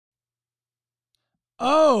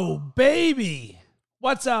Oh, baby.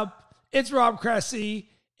 What's up? It's Rob Cressy,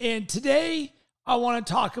 and today I want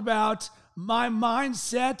to talk about my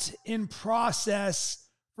mindset and process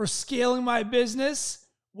for scaling my business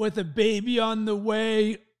with a baby on the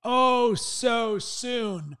way oh so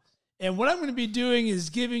soon. And what I'm going to be doing is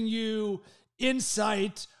giving you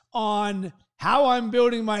insight on how I'm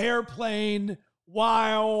building my airplane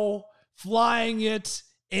while flying it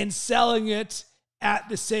and selling it at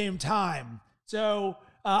the same time. So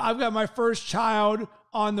I've got my first child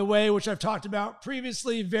on the way, which I've talked about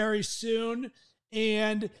previously, very soon.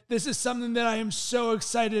 And this is something that I am so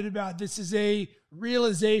excited about. This is a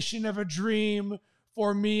realization of a dream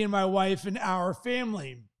for me and my wife and our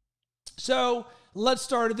family. So let's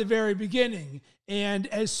start at the very beginning. And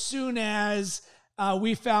as soon as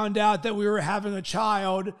we found out that we were having a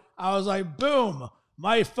child, I was like, boom,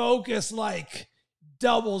 my focus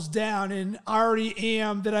doubles down, and I already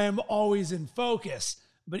am that I am always in focus,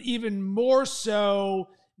 but even more so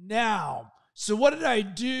now. So what did I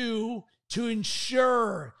do to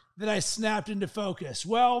ensure that I snapped into focus?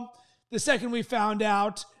 Well, the second we found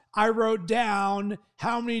out, I wrote down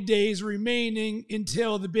how many days remaining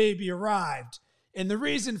until the baby arrived. And the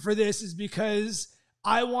reason for this is because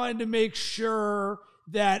I wanted to make sure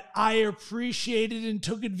that I appreciated and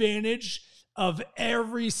took advantage of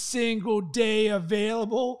every single day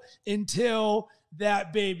available until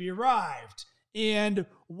that baby arrived. And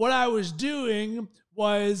what I was doing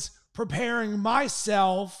was preparing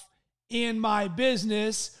myself and my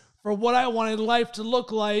business for what I wanted life to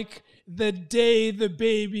look like the day the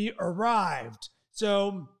baby arrived.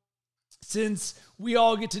 So since we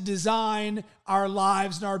all get to design our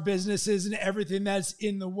lives and our businesses and everything that's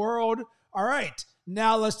in the world, all right,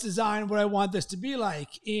 now let's design what I want this to be like.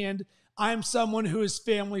 And I'm someone who is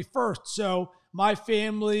family first. So my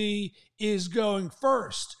family is going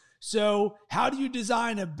first. So how do you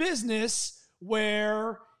design a business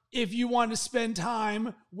where if you want to spend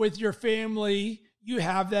time with your family, you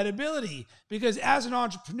have that ability? Because as an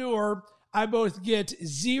entrepreneur, I both get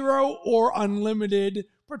 0 or unlimited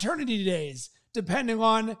paternity days, depending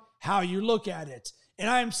on how you look at it. And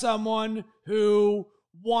I'm someone who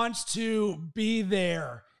wants to be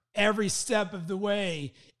there every step of the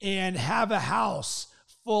way and have a house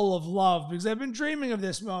full of love, because I've been dreaming of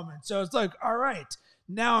this moment. So it's like, all right,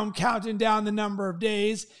 now I'm counting down the number of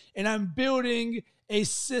days and I'm building a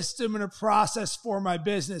system and a process for my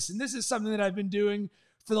business. And this is something that I've been doing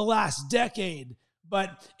for the last decade,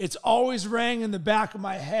 but it's always rang in the back of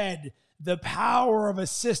my head, the power of a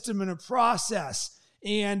system and a process.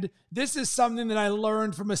 And this is something that I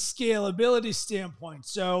learned from a scalability standpoint.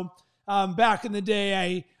 So back in the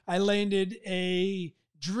day, I landed a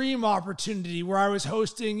dream opportunity where I was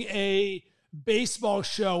hosting a baseball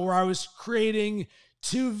show where I was creating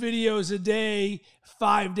 2 videos a day,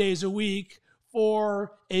 5 days a week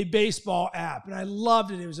for a baseball app. And I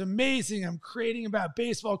loved it. It was amazing. I'm creating about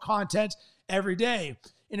baseball content every day.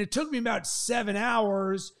 And it took me about 7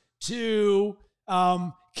 hours to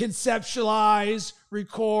conceptualize,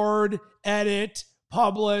 record, edit,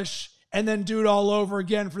 publish, and then do it all over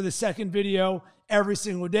again for the second video every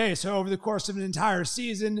single day. So over the course of an entire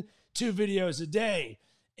season, 2 videos a day.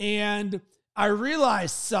 And I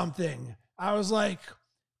realized something. I was like,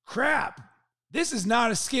 crap, this is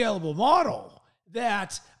not a scalable model,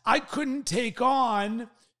 that I couldn't take on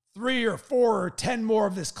 3 or 4 or 10 more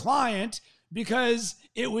of this client because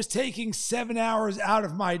it was taking 7 hours out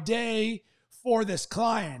of my day for this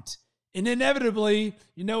client. And inevitably,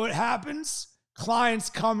 you know what happens? Clients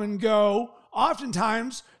come and go,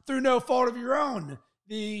 oftentimes through no fault of your own.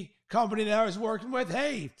 The company that I was working with,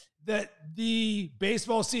 the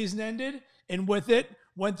baseball season ended, and with it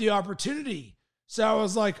went the opportunity. So I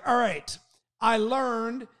was like, all right, I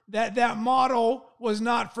learned that that model was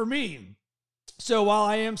not for me. So while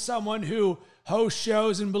I am someone who hosts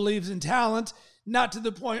shows and believes in talent, not to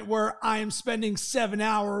the point where I am spending 7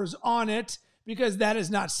 hours on it, because that is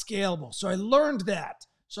not scalable. So I learned that.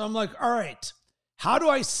 So I'm like, all right, how do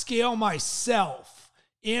I scale myself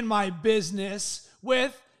in my business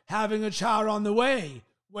with having a child on the way,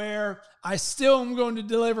 where I still am going to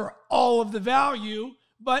deliver all of the value,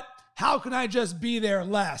 but how can I just be there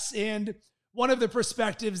less? And one of the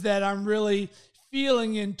perspectives that I'm really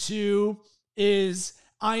feeling into is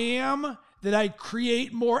I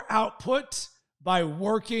create more output by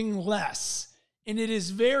working less. And it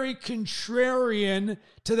is very contrarian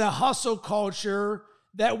to the hustle culture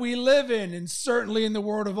that we live in. And certainly in the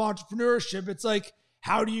world of entrepreneurship, it's like,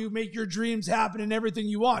 how do you make your dreams happen and everything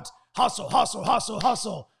you want? Hustle, hustle, hustle,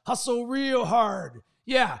 hustle, hustle real hard.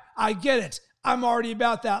 Yeah, I get it. I'm already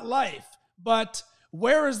about that life. But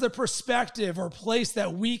where is the perspective or place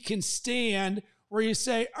that we can stand where you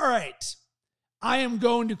say, all right, I am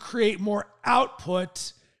going to create more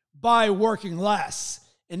output by working less.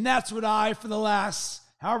 And that's what I, for the last,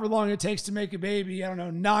 however long it takes to make a baby, I don't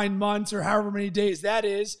know, 9 months or however many days that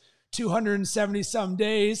is, 270 some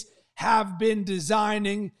days, have been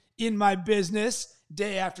designing in my business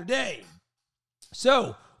day after day.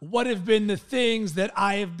 So what have been the things that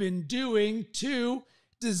I have been doing to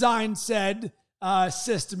design said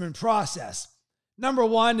system and process? Number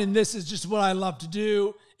one, and this is just what I love to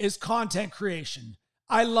do, is content creation.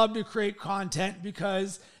 I love to create content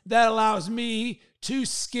because that allows me to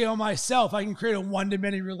scale myself. I can create a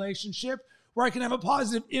one-to-many relationship where I can have a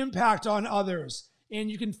positive impact on others.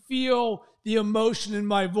 And you can feel the emotion in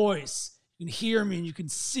my voice. You can hear me and you can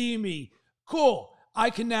see me. Cool. I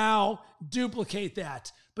can now duplicate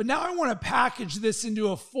that. But now I want to package this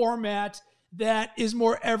into a format that is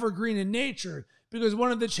more evergreen in nature. Because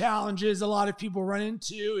one of the challenges a lot of people run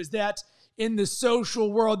into is that in the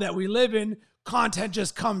social world that we live in, content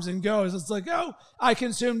just comes and goes. It's like, oh, I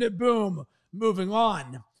consumed it, boom, moving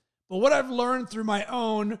on. But what I've learned through my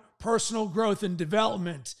own personal growth and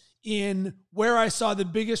development in where I saw the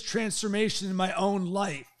biggest transformation in my own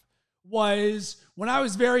life was when I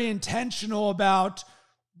was very intentional about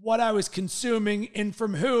what I was consuming and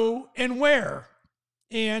from who and where.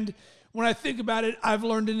 And when I think about it, I've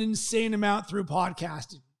learned an insane amount through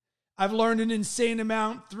podcasting. I've learned an insane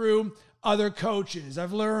amount through other coaches.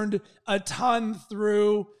 I've learned a ton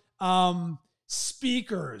through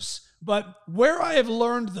speakers. But where I have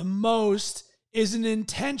learned the most is in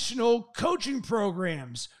intentional coaching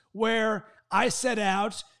programs where I set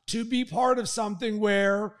out to be part of something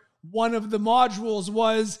where one of the modules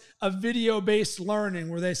was a video-based learning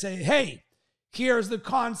where they say, hey, here's the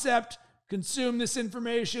concept, consume this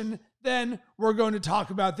information, then we're going to talk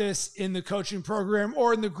about this in the coaching program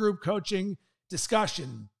or in the group coaching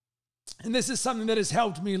discussion. And this is something that has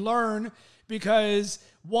helped me learn because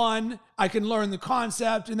one, I can learn the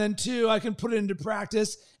concept, and then two, I can put it into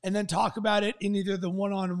practice and then talk about it in either the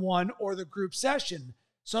one-on-one or the group session.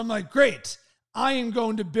 So I'm like, great, I am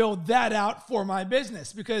going to build that out for my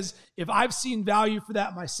business because if I've seen value for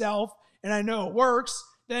that myself and I know it works,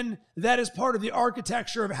 then that is part of the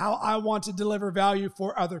architecture of how I want to deliver value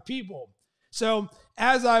for other people. So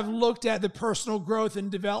as I've looked at the personal growth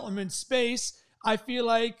and development space, I feel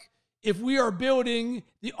like if we are building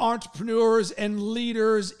the entrepreneurs and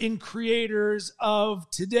leaders and creators of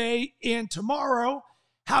today and tomorrow,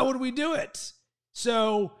 how would we do it?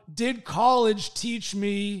 So did college teach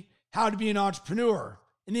me how to be an entrepreneur?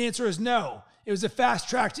 And the answer is no. It was a fast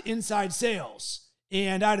track to inside sales.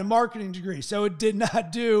 And I had a marketing degree, so it did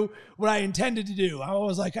not do what I intended to do. I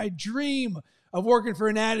was like, I dream of working for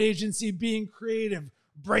an ad agency, being creative,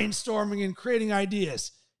 brainstorming and creating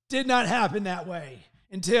ideas. Did not happen that way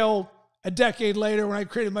until a decade later when I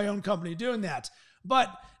created my own company doing that. But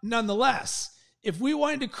nonetheless, if we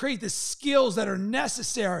wanted to create the skills that are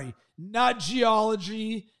necessary, not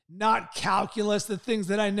geology, not calculus, the things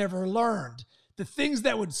that I never learned, the things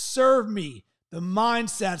that would serve me, the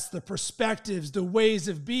mindsets, the perspectives, the ways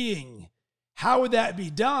of being, how would that be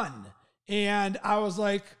done? And I was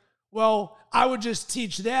like, well, I would just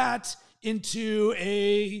teach that into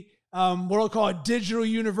a, what I'll call a digital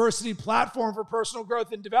university platform for personal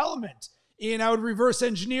growth and development. And I would reverse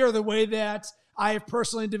engineer the way that I have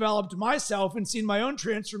personally developed myself and seen my own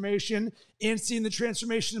transformation and seen the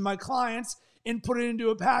transformation in my clients and put it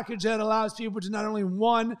into a package that allows people to not only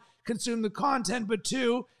one, consume the content, but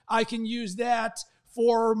two, I can use that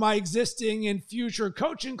for my existing and future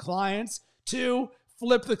coaching clients to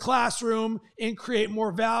flip the classroom and create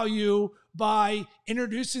more value by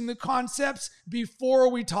introducing the concepts before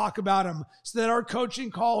we talk about them so that our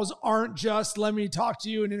coaching calls aren't just let me talk to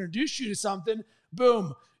you and introduce you to something.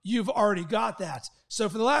 Boom, you've already got that. So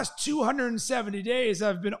for the last 270 days,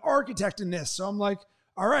 I've been architecting this. So I'm like,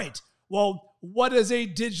 all right, well, what does a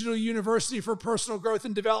digital university for personal growth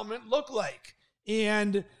and development look like?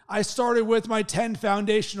 And I started with my 10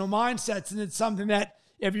 foundational mindsets, and it's something that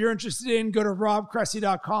if you're interested in, go to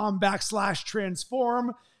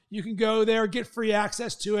robcressy.com/transform. You can go there, get free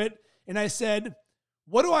access to it. And I said,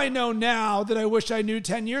 what do I know now that I wish I knew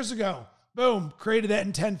 10 years ago? Boom, created that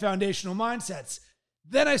in 10 foundational mindsets.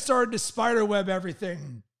 Then I started to spiderweb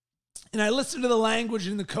everything. And I listened to the language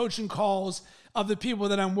and the coaching calls of the people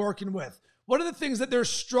that I'm working with. What are the things that they're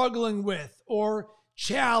struggling with or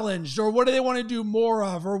challenged, or what do they want to do more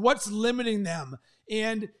of, or what's limiting them?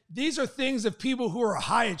 And these are things of people who are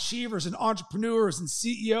high achievers and entrepreneurs and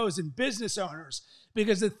CEOs and business owners.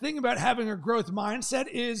 Because the thing about having a growth mindset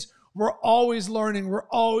is we're always learning, we're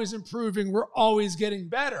always improving, we're always getting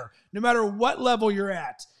better, no matter what level you're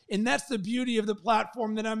at. And that's the beauty of the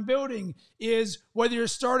platform that I'm building, is whether you're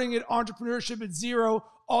starting at entrepreneurship at zero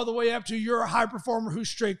all the way up to you're a high performer who's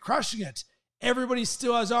straight crushing it. Everybody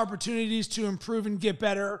still has opportunities to improve and get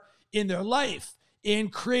better in their life,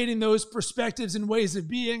 and creating those perspectives and ways of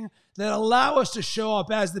being that allow us to show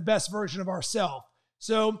up as the best version of ourselves.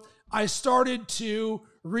 So I started to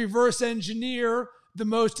reverse engineer the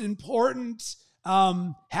most important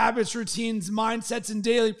habits, routines, mindsets, and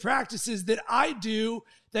daily practices that I do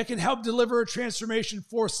that can help deliver a transformation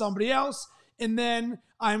for somebody else. And then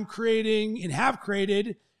I'm creating and have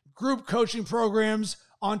created group coaching programs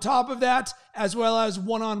on top of that, as well as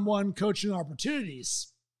one-on-one coaching opportunities.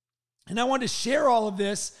 And I want to share all of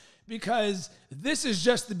this because this is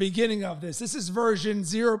just the beginning of this. This is version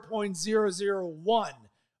 0.001,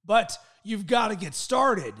 but you've got to get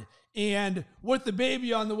started. And with the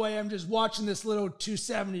baby on the way, I'm just watching this little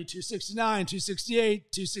 270, 269,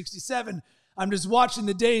 268, 267. I'm just watching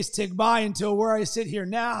the days tick by until where I sit here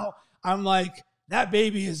now, I'm like, that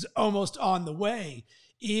baby is almost on the way.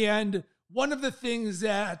 And one of the things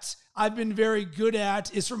that I've been very good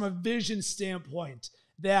at is from a vision standpoint,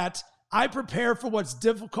 that I prepare for what's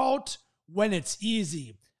difficult when it's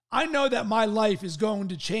easy. I know that my life is going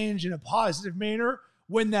to change in a positive manner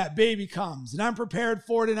when that baby comes, and I'm prepared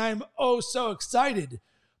for it, and I'm oh so excited.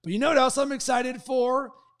 But you know what else I'm excited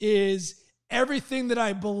for is everything that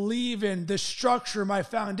I believe in, the structure, my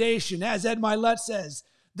foundation. As Ed Milet says,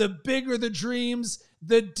 the bigger the dreams,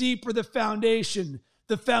 the deeper the foundation.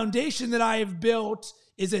 The foundation that I have built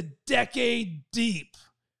is a decade deep,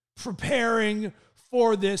 preparing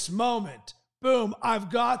for this moment. Boom, I've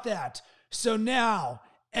got that. So now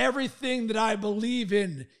everything that I believe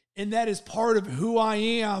in and that is part of who I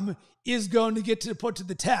am is going to get to put to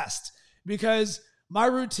the test, because my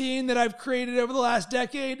routine that I've created over the last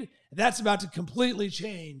decade, that's about to completely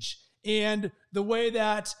change. And the way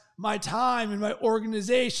that my time and my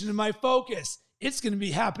organization and my focus, it's going to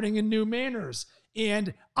be happening in new manners.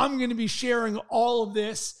 And I'm going to be sharing all of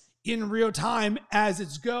this in real time as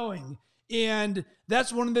it's going. And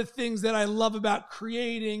that's one of the things that I love about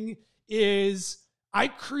creating is I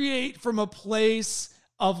create from a place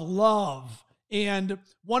of love. And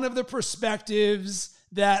one of the perspectives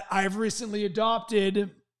that I've recently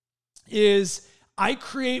adopted is I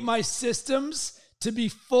create my systems to be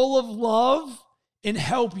full of love and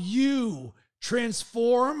help you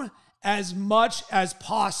transform as much as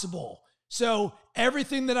possible. So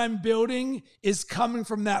everything that I'm building is coming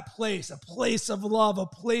from that place, a place of love, a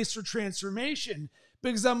place for transformation,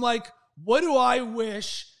 because I'm like, what do I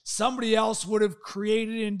wish somebody else would have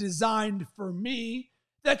created and designed for me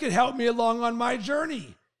that could help me along on my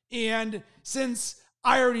journey? And since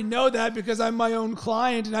I already know that because I'm my own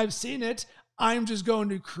client and I've seen it, I'm just going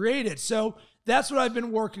to create it. So that's what I've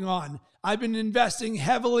been working on. I've been investing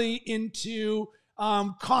heavily into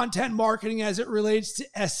content marketing as it relates to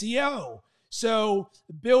SEO. So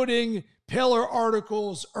building pillar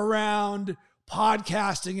articles around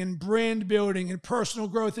podcasting and brand building and personal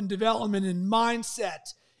growth and development and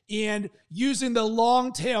mindset, and using the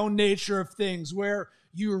long tail nature of things where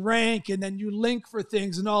you rank and then you link for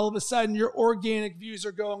things and all of a sudden your organic views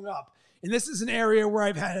are going up. And this is an area where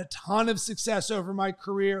I've had a ton of success over my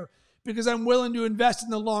career because I'm willing to invest in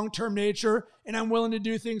the long-term nature and I'm willing to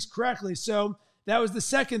do things correctly. So that was the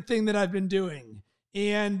second thing that I've been doing.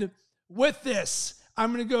 And with this,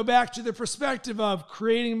 I'm going to go back to the perspective of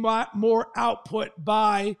creating more output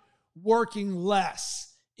by working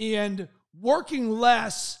less. And working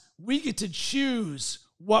less, we get to choose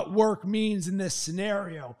what work means in this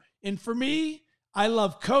scenario. And for me, I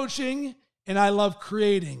love coaching and I love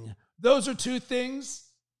creating. Those are two things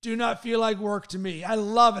do not feel like work to me. I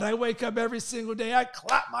love it. I wake up every single day. I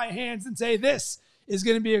clap my hands and say, this is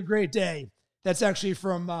going to be a great day. That's actually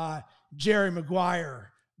from Jerry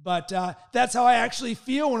Maguire. But that's how I actually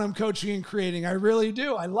feel when I'm coaching and creating. I really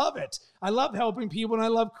do. I love it. I love helping people and I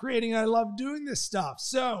love creating and I love doing this stuff.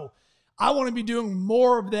 So I want to be doing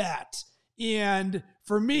more of that. And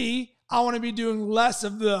for me, I want to be doing less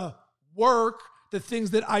of the work, the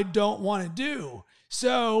things that I don't want to do.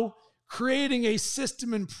 So creating a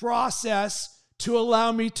system and process to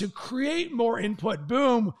allow me to create more input.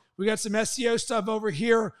 Boom. We got some SEO stuff over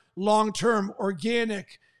here. Long-term,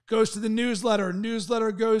 organic, goes to the newsletter.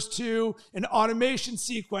 Newsletter goes to an automation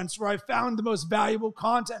sequence where I found the most valuable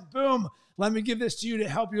content. Boom. Let me give this to you to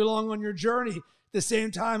help you along on your journey. At the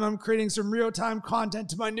same time, I'm creating some real-time content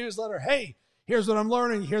to my newsletter. Hey, here's what I'm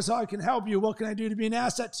learning. Here's how I can help you. What can I do to be an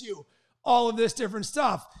asset to you? All of this different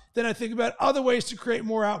stuff. Then I think about other ways to create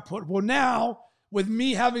more output. Well, now with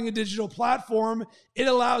me having a digital platform, it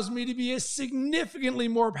allows me to be a significantly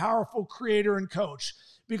more powerful creator and coach,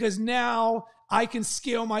 because now I can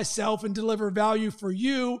scale myself and deliver value for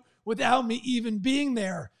you without me even being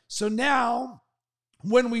there. So now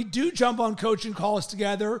when we do jump on coaching calls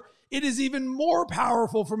together, it is even more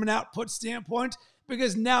powerful from an output standpoint,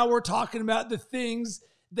 because now we're talking about the things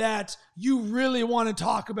that you really want to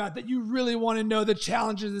talk about, that you really want to know, the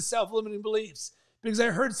challenges, the self-limiting beliefs. Because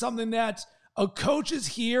I heard something that a coach is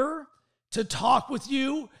here to talk with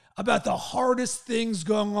you about the hardest things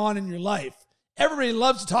going on in your life. Everybody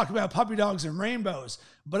loves to talk about puppy dogs and rainbows,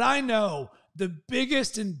 but I know the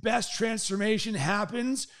biggest and best transformation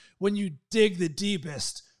happens when you dig the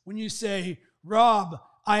deepest. When you say, Rob,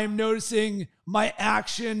 I am noticing my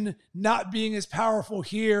action not being as powerful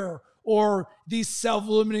here, or these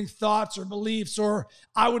self-limiting thoughts or beliefs, or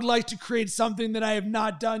I would like to create something that I have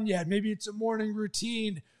not done yet. Maybe it's a morning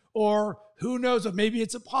routine, or who knows what, maybe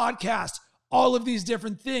it's a podcast, all of these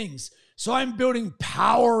different things. So I'm building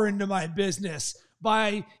power into my business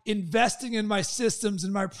by investing in my systems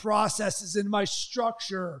and my processes and my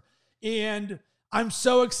structure. And I'm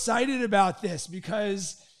so excited about this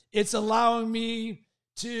because it's allowing me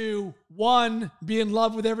to, one, be in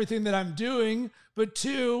love with everything that I'm doing, but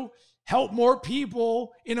two, help more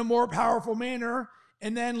people in a more powerful manner.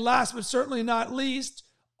 And then last but certainly not least,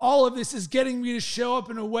 all of this is getting me to show up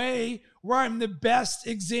in a way where I'm the best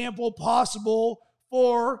example possible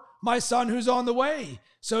for my son who's on the way.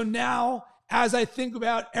 So now, as I think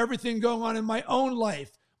about everything going on in my own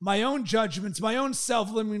life, my own judgments, my own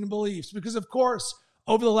self-limiting beliefs, because of course,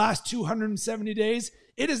 over the last 270 days,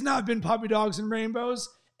 it has not been puppy dogs and rainbows,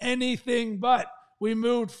 anything but. We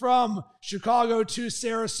moved from Chicago to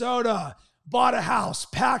Sarasota, bought a house,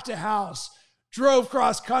 packed a house, drove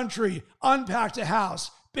cross country, unpacked a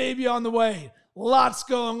house, baby on the way, lots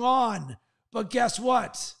going on. But guess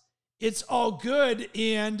what? It's all good,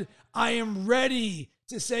 and I am ready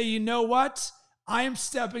to say, you know what? I am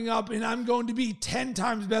stepping up and I'm going to be 10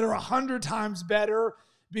 times better, 100 times better,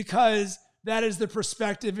 because that is the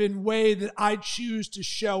perspective and way that I choose to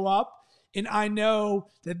show up. And I know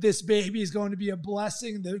that this baby is going to be a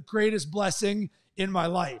blessing, the greatest blessing in my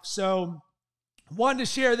life. So wanted to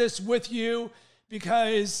share this with you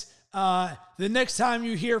because the next time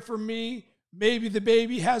you hear from me, maybe the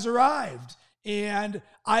baby has arrived. And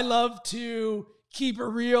I love to keep it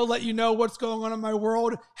real, let you know what's going on in my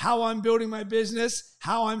world, how I'm building my business,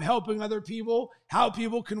 how I'm helping other people, how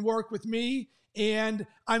people can work with me. And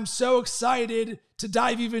I'm so excited to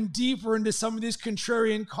dive even deeper into some of these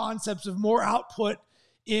contrarian concepts of more output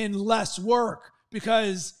in less work,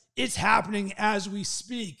 because it's happening as we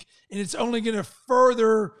speak. And it's only going to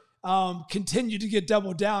further continue to get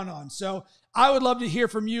doubled down on. So I would love to hear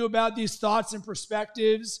from you about these thoughts and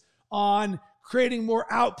perspectives on creating more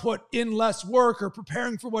output in less work, or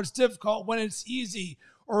preparing for what's difficult when it's easy,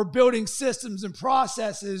 or building systems and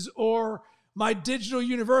processes, or my digital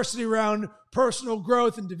university around personal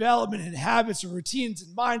growth and development and habits or routines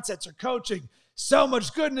and mindsets or coaching. So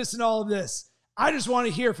much goodness in all of this. I just want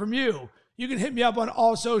to hear from you. You can hit me up on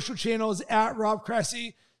all social channels at Rob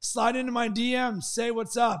Cressy. Slide into my DMs, say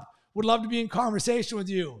what's up. Would love to be in conversation with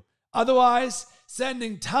you. Otherwise,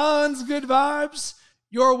 sending tons of good vibes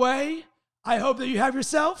your way. I hope that you have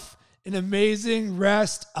yourself an amazing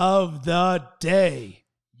rest of the day.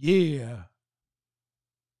 Yeah.